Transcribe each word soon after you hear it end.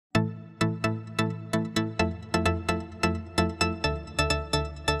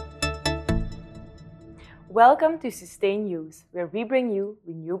Welcome to SustaiNews, where we bring you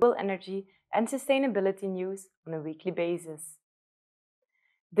renewable energy and sustainability news on a weekly basis.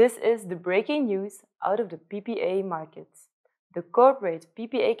 This is the breaking news out of the PPA market. The corporate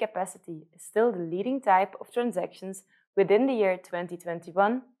PPA capacity is still the leading type of transactions within the year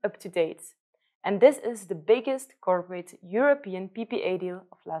 2021 up to date. And this is the biggest corporate European PPA deal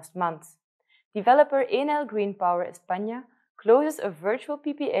of last month. Developer Enel Green Power España closes a virtual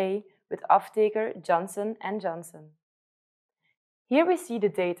PPA with offtaker Johnson & Johnson. Here we see the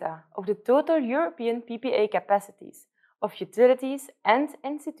data of the total European PPA capacities of utilities and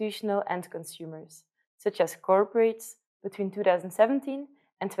institutional end consumers, such as corporates, between 2017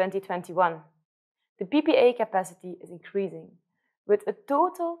 and 2021. The PPA capacity is increasing, with a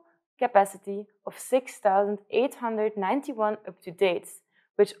total capacity of 6,891 up to date,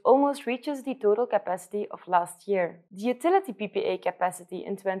 which almost reaches the total capacity of last year. The utility PPA capacity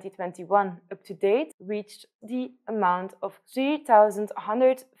in 2021 up to date reached the amount of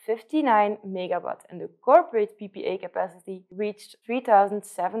 3,159 megawatt, and the corporate PPA capacity reached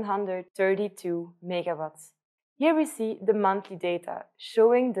 3,732 megawatts. Here we see the monthly data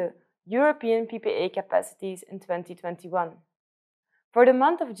showing the European PPA capacities in 2021. For the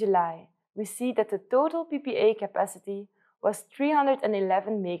month of July, we see that the total PPA capacity was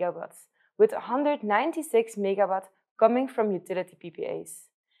 311 megawatts, with 196 megawatt coming from utility PPAs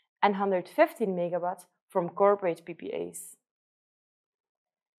and 115 megawatt from corporate PPAs.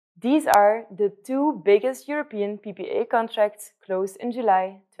 These are the two biggest European PPA contracts closed in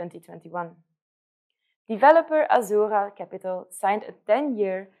July 2021. Developer Azora Capital signed a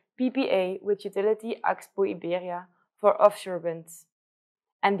 10-year PPA with utility Axpo Iberia for offshore wind,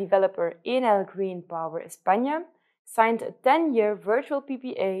 and developer Enel Green Power España signed a 10-year virtual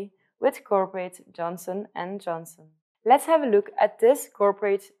PPA with corporate Johnson & Johnson. Let's have a look at this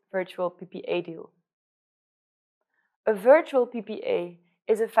corporate virtual PPA deal. A virtual PPA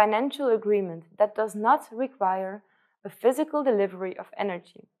is a financial agreement that does not require a physical delivery of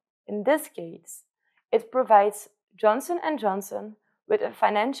energy. In this case, it provides Johnson & Johnson with a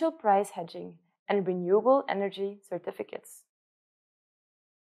financial price hedging and renewable energy certificates.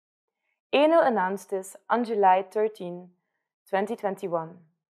 Enel announced this on July 13, 2021.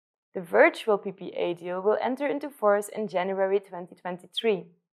 The virtual PPA deal will enter into force in January 2023.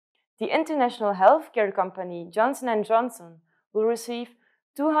 The international healthcare company Johnson & Johnson will receive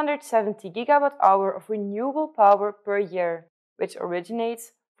 270 gigawatt-hour of renewable power per year, which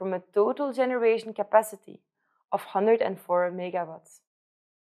originates from a total generation capacity of 104 megawatts.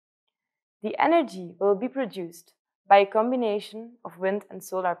 The energy will be produced by a combination of wind and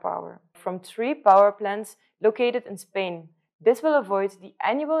solar power from 3 power plants located in Spain. This will avoid the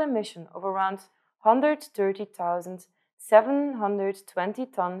annual emission of around 130,720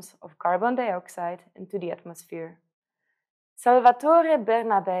 tons of carbon dioxide into the atmosphere. Salvatore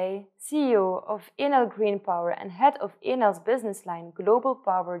Bernabei, CEO of Enel Green Power and head of Enel's business line Global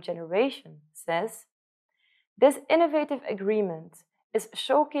Power Generation, says, "This innovative agreement is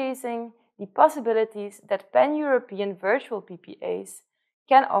showcasing the possibilities that pan-European virtual PPAs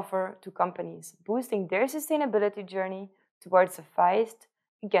can offer to companies, boosting their sustainability journey towards a fight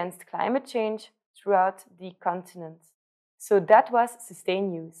against climate change throughout the continent." So that was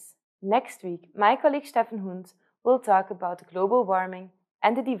SustaiNews. Next week, my colleague Stefan Hund will talk about global warming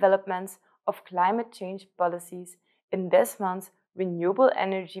and the developments of climate change policies in this month's renewable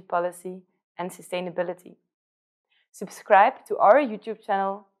energy policy and sustainability. Subscribe to our YouTube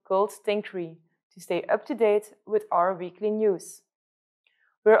channel called Think3 to stay up to date with our weekly news.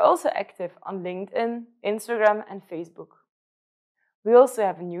 We're also active on LinkedIn, Instagram, and Facebook. We also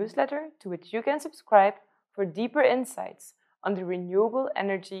have a newsletter to which you can subscribe for deeper insights on the renewable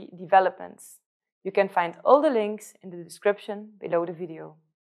energy developments. You can find all the links in the description below the video.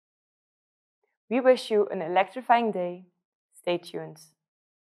 We wish you an electrifying day. Stay tuned.